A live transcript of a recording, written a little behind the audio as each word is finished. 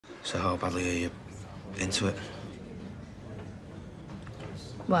So how badly are you into it?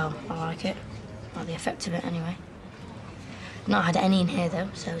 Well, I like it. Like the effect of it, anyway. Not had any in here, though,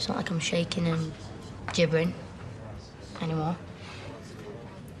 so it's not like I'm shaking and gibbering anymore.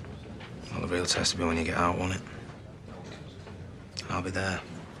 Well, the real test will be when you get out, won't it? I'll be there.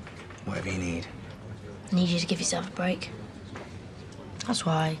 Whatever you need. I need you to give yourself a break. That's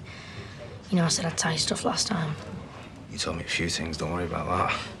why, you know, I said I'd tie your stuff last time. You told me a few things, don't worry about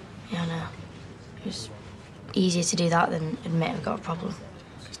that. Yeah, I know. It was easier to do that than admit I've got a problem.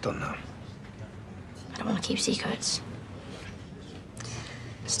 It's done now. I don't want to keep secrets.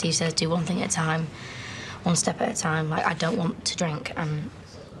 Steve says do one thing at a time, one step at a time. Like, I don't want to drink, and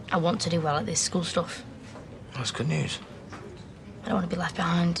I want to do well at this school stuff. That's good news. I don't want to be left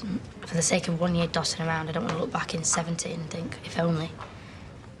behind. And for the sake of 1 year dossing around, I don't want to look back in 70 and think, if only. Do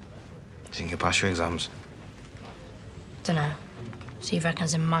you think you'll pass your exams? Dunno. Steve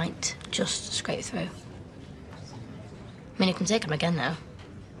reckons I might just scrape through. I mean, I can take them again, though.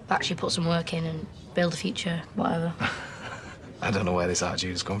 Actually put some work in and build a future, whatever. I don't know where this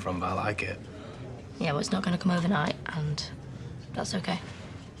attitude has come from, but I like it. Yeah, well, it's not going to come overnight, and that's okay.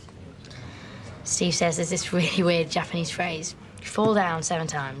 Steve says there's this really weird Japanese phrase. You fall down 7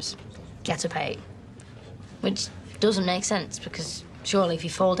 times, get up 8. Which doesn't make sense, because surely if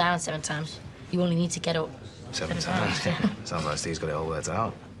you fall down 7 times, you only need to get up 7 times. Yeah. Sounds like Steve's got it all worked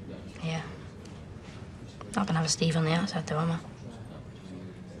out. Yeah. Not gonna have a Steve on the outside, though, am I?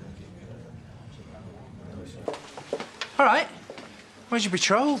 All right. Where's your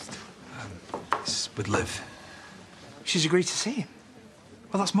betrothed? It's with Liv. She's agreed to see him.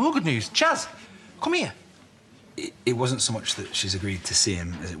 Well, that's more good news. Chaz, come here. It wasn't so much that she's agreed to see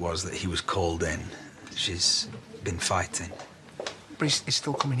him as it was that he was called in. She's been fighting. But he's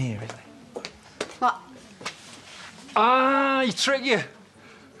still coming here, isn't he? What? Ah, you trick you.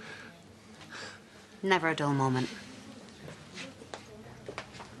 Never a dull moment.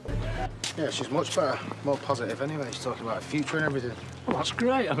 Yeah, she's much better. More positive anyway. She's talking about her future and everything. Well, that's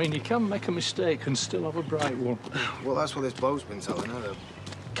great. I mean, you can make a mistake and still have a bright one. Well, that's what this bloke's been telling her, the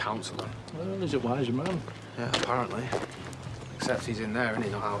counsellor. Well, he's a wise man. Yeah, apparently. Except he's in there and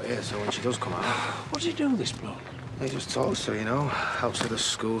he's not out here, so when she does come out... What does he do, this bloke? He just talks to her, you know, helps with the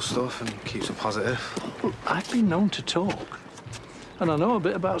school stuff and keeps her positive. Well, I've been known to talk, and I know a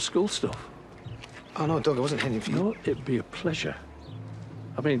bit about school stuff. Oh, no, Doug, I wasn't hinting for you. No, it'd be a pleasure.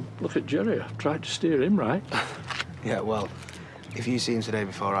 I mean, look at Jerry. I've tried to steer him right. Yeah, well, if you see him today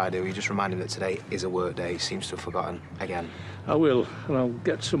before I do, you just remind him that today is a work day. He seems to have forgotten again. I will, and I'll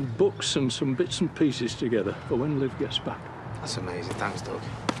get some books and some bits and pieces together for when Liv gets back. That's amazing. Thanks, Doug.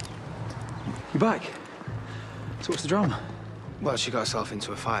 You're back? So what's the drama? Well, she got herself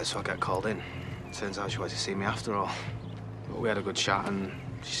into a fight, so I got called in. Turns out she wanted to see me after all. But we had a good chat, and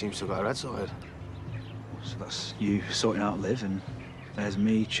she seems to have got her head sorted. So that's you sorting out Liv, and there's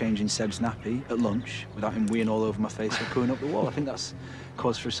me changing Seb's nappy at lunch without him weeing all over my face or going up the wall. I think that's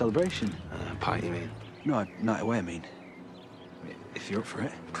cause for a celebration. Party, you mean? No, night away, I mean. If you're up for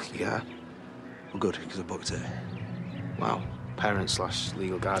it. Yeah. Well, good, because I booked it. Wow.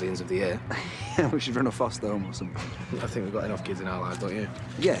 Parents/legal guardians of the year. Yeah, we should run a foster home or something. I think we've got enough kids in our lives, don't you?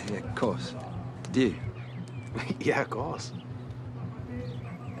 Yeah, of course. Do you? Yeah, of course.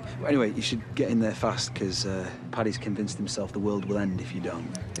 Well, anyway, you should get in there fast, because Paddy's convinced himself the world will end if you don't.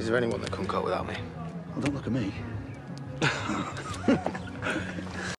 Is there anyone that can cope without me? Well, don't look at me.